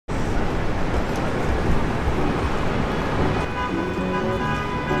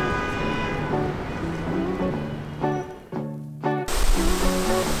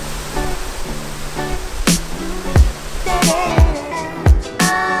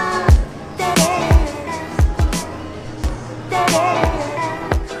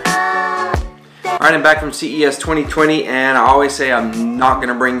riding back from CES 2020, and I always say I'm not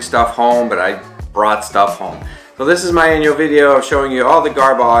gonna bring stuff home, but I brought stuff home. So this is my annual video of showing you all the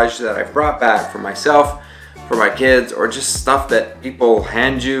garbage that I've brought back for myself, for my kids, or just stuff that people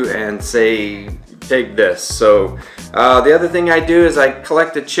hand you and say, take this. So the other thing I do is I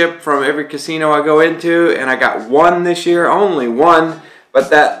collect a chip from every casino I go into, and I got one this year, only one, but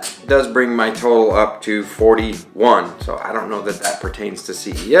that does bring my total up to 41. So I don't know that that pertains to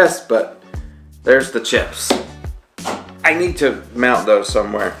CES, but there's the chips. I need to mount those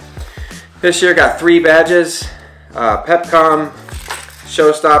somewhere. This year got 3 badges, Pepcom,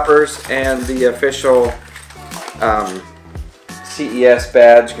 Showstoppers, and the official CES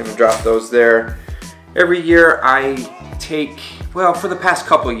badge. Gonna drop those there. Every year I take, well, for the past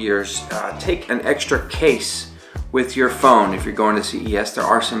couple of years, take an extra case with your phone. If you're going to CES, there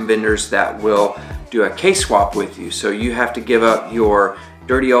are some vendors that will do a case swap with you. So you have to give up your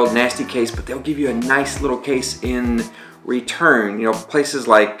dirty old nasty case, but they'll give you a nice little case in return. You know, places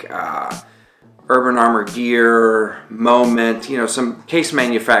like Urban Armor Gear, Moment, you know, some case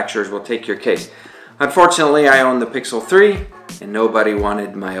manufacturers will take your case. Unfortunately, I own the Pixel 3, and nobody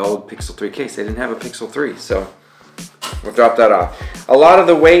wanted my old Pixel 3 case. They didn't have a Pixel 3, so we'll drop that off. A lot of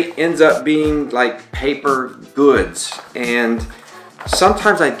the weight ends up being like paper goods, and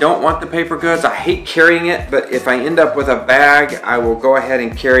sometimes I don't want the paper goods. I hate carrying it, but if I end up with a bag, I will go ahead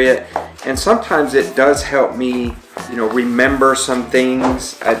and carry it. And sometimes it does help me, you know, remember some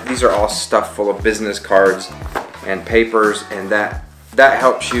things. These are all stuff full of business cards and papers, and that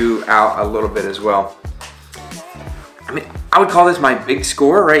helps you out a little bit as well. I mean, I would call this my big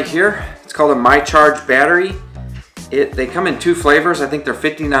score right here. It's called a My Charge battery. They come in 2 flavors. I think they're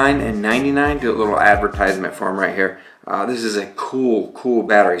 $59 and $99. Do a little advertisement for them right here. This is a cool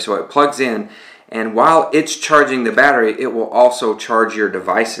battery. So it plugs in, and while it's charging the battery, it will also charge your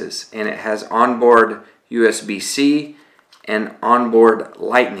devices. And it has onboard USB-C and onboard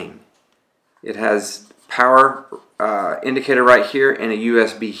Lightning. It has power indicator right here and a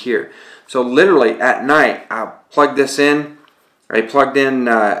USB here. So literally at night, I'll plug this in. I plugged in,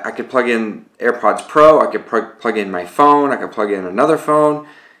 I could plug in AirPods Pro, I could plug in my phone, I could plug in another phone.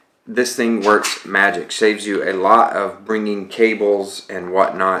 This thing works magic. Saves you a lot of bringing cables and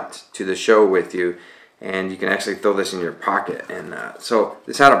whatnot to the show with you. And you can actually throw this in your pocket. And so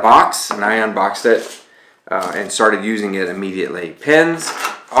this had a box, and I unboxed it and started using it immediately. Pens,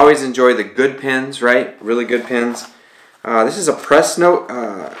 always enjoy the good pens, right? Really good pens. This is a press note,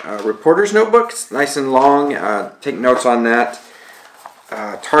 reporter's notebook. It's nice and long. Take notes on that.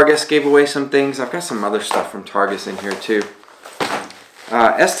 Targus gave away some things. I've got some other stuff from Targus in here too.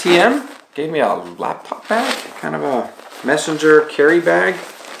 STM gave me a laptop bag, kind of a messenger carry bag.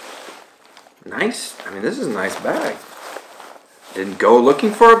 Nice. I mean, this is a nice bag. Didn't go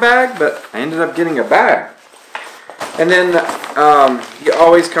looking for a bag, but I ended up getting a bag. And then you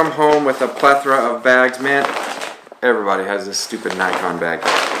always come home with a plethora of bags, man. Everybody has this stupid Nikon bag.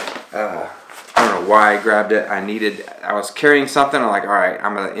 I don't know why I grabbed it. I was carrying something. I'm like, all right,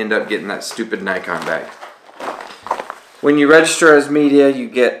 I'm gonna end up getting that stupid Nikon bag. When you register as media, you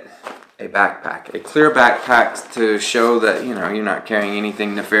get a backpack, a clear backpack to show that, you know, you're not carrying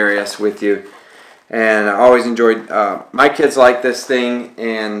anything nefarious with you. And I always enjoyed. My kids like this thing,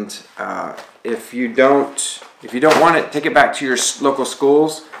 and if you don't want it, take it back to your local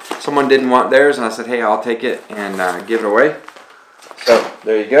schools. Someone didn't want theirs, and I said, hey, I'll take it and give it away. So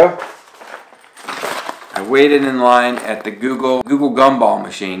there you go. I waited in line at the Google gumball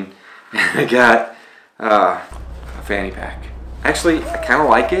machine, and I got a fanny pack. Actually, I kind of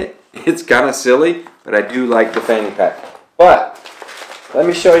like it. It's kind of silly, but I do like the fanny pack. But let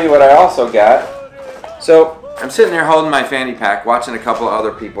me show you what I also got. So I'm sitting there holding my fanny pack, watching a couple of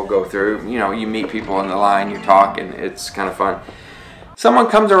other people go through. You know, you meet people in the line, you talk, and it's kind of fun. Someone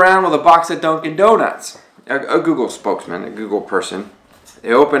comes around with a box of Dunkin' Donuts. A Google spokesman, a Google person.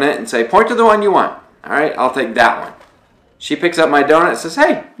 They open it and say, point to the one you want. All right, I'll take that one. She picks up my donut and says,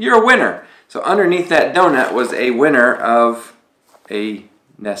 hey, you're a winner. So underneath that donut was a winner of a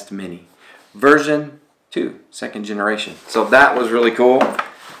Nest Mini. Version 2, 2nd generation. So that was really cool.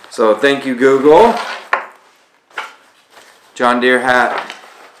 So thank you, Google. John Deere hat.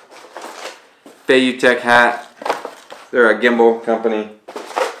 Fayutech hat. They're a gimbal company.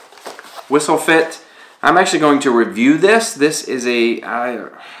 Whistle Fit. I'm actually going to review this. This is a,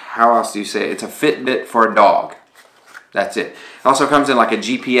 how else do you say it? It's a Fitbit for a dog. That's it. It also comes in like a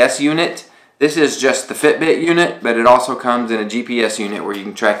GPS unit. This is just the Fitbit unit, but it also comes in a GPS unit where you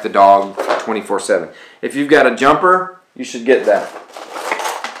can track the dog 24/7. If you've got a jumper, you should get that.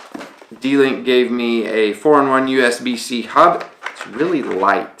 D-Link gave me a 4-in-1 USB-C hub. It's really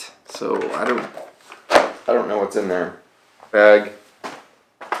light, so I don't know what's in their bag.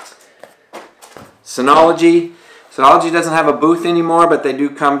 Synology. Synology doesn't have a booth anymore, but they do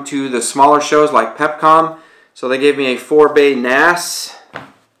come to the smaller shows like Pepcom. So they gave me a 4-bay NAS.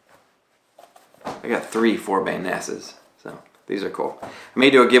 I got 3 4-bay NASs. So these are cool. I may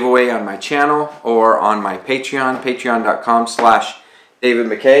do a giveaway on my channel or on my Patreon, patreon.com/David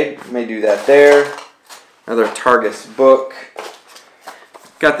McCabe. May do that there. Another Targus book.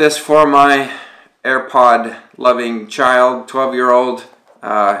 Got this for my AirPod loving child, 12-year-old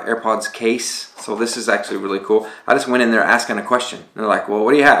AirPods case. So this is actually really cool. I just went in there asking a question. And they're like, well,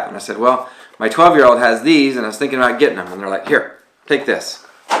 what do you have? And I said, well, my 12-year-old has these and I was thinking about getting them. And they're like, here, take this.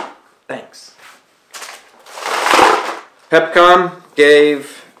 Thanks. Pepcom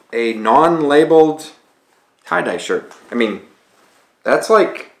gave a non-labeled tie-dye shirt. I mean, that's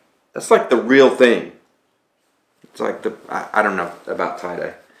like the real thing. It's like I don't know about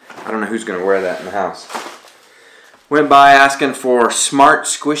tie-dye. I don't know who's going to wear that in the house. Went by asking for smart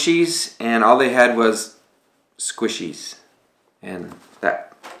squishies, and all they had was squishies. And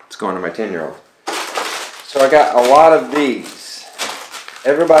that's going to my 10-year-old. So I got a lot of these.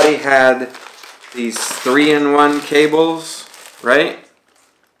 Everybody had these 3-in-1 cables, right?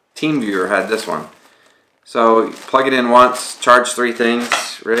 TeamViewer had this one. So you plug it in once, charge 3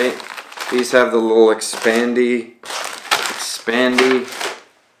 things, right? These have the little expandy.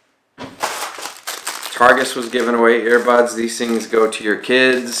 Targus was giving away earbuds. These things go to your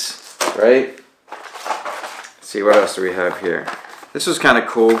kids, right? Let's see, what else do we have here? This was kind of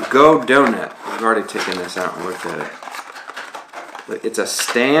cool. Go Donut. We've already taken this out and looked at it. It's a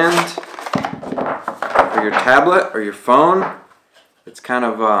stand for your tablet or your phone. It's kind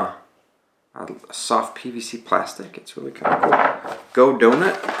of a soft PVC plastic. It's really kind of cool. Go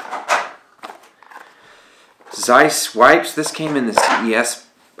Donut. Zeiss wipes. This came in the CES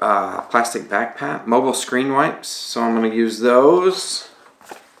plastic backpack. Mobile screen wipes. So I'm going to use those.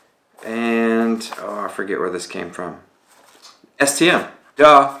 And, oh, I forget where this came from. STM.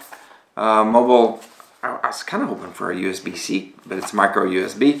 Duh. Mobile. I was kind of hoping for a USB-C, but it's micro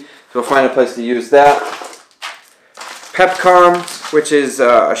USB. So we'll find a place to use that. Pepcom, which is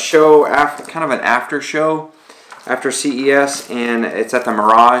a show, kind of an after show after CES, and it's at the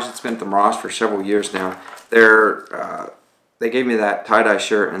Mirage. It's been at the Mirage for several years now. They gave me that tie-dye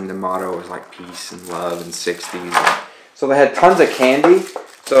shirt, and the motto was like peace and love and 60s. So they had tons of candy.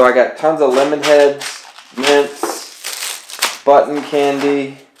 So I got tons of lemon heads, mints, button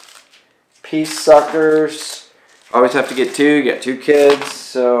candy, peace suckers. Always have to get 2. You got 2 kids,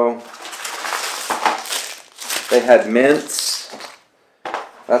 so they had mints.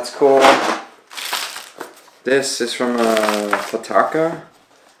 That's cool. This is from Pataka.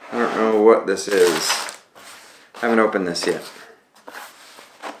 I don't know what this is. I haven't opened this yet.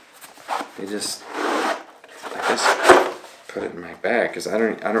 They just, I guess, put it in my bag because I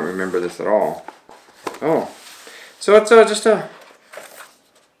don't remember this at all. Oh, so it's just a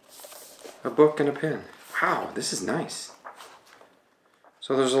book and a pen. Wow, this is nice.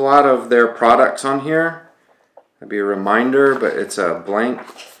 So there's a lot of their products on here. That'd be a reminder, but it's a blank,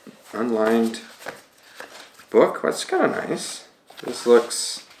 unlined book. That's kind of nice. This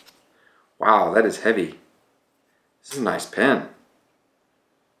looks, wow, that is heavy. This is a nice pen.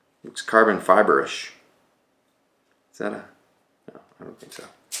 Looks carbon fiber-ish. Is that a, no, I don't think so.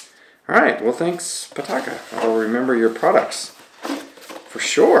 All right, well, thanks, Pataka. I'll remember your products for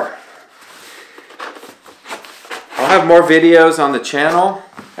sure. I'll have more videos on the channel.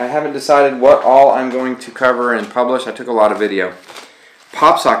 I haven't decided what all I'm going to cover and publish. I took a lot of video.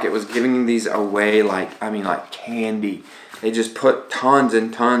 PopSocket was giving these away like candy. They just put tons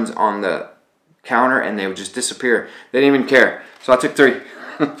and tons on the counter and they would just disappear. They didn't even care. So I took 3.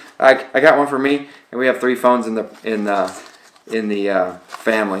 I got one for me, and we have 3 phones in the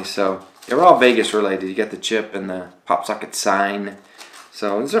family. So they were all Vegas related. You got the chip and the PopSocket sign.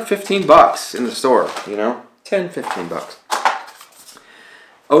 So these are $15 in the store. You know, 10, 15 bucks.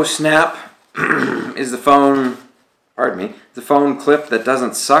 Oh Snap is the phone. Pardon me. The phone clip that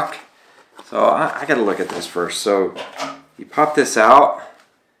doesn't suck. So I got to look at this first. So you pop this out,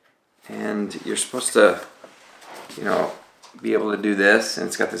 and you're supposed to, you know, be able to do this. And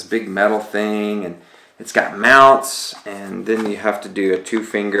it's got this big metal thing, and it's got mounts, and then you have to do a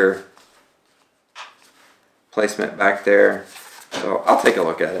 2-finger placement back there. So I'll take a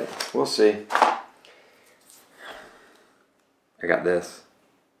look at it. We'll see. I got this.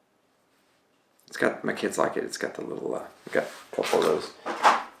 It's got, my kids like it. It's got the little, I got a couple of those.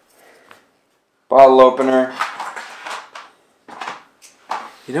 Bottle opener.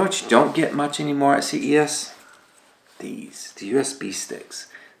 You know what you don't get much anymore at CES? These, the USB sticks.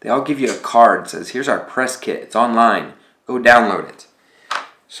 they all give you a card that says, here's our press kit. It's online. Go download it.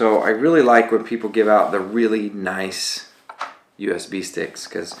 So I really like when people give out the really nice USB sticks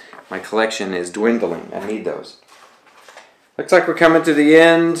because my collection is dwindling. I need those. Looks like we're coming to the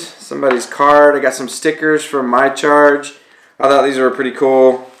end. Somebody's card. I got some stickers from My Charge. I thought these were pretty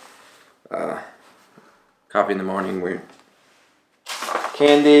cool. Coffee in the morning. Weird.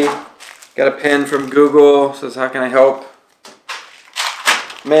 Candy. Got a pen from Google. Says, how can I help?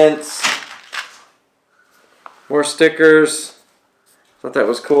 Mints. More stickers. Thought that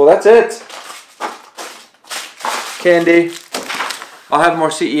was cool. That's it. Candy. I'll have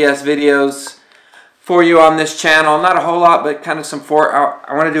more CES videos for you on this channel. Not a whole lot, but kind of some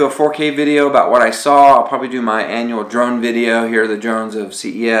I want to do a 4K video about what I saw. I'll probably do my annual drone video. Here are the drones of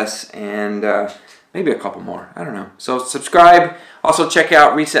CES, and maybe a couple more. I don't know. So subscribe. Also check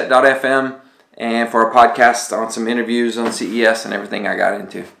out reset.fm and for a podcast on some interviews on CES and everything I got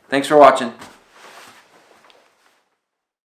into. Thanks for watching.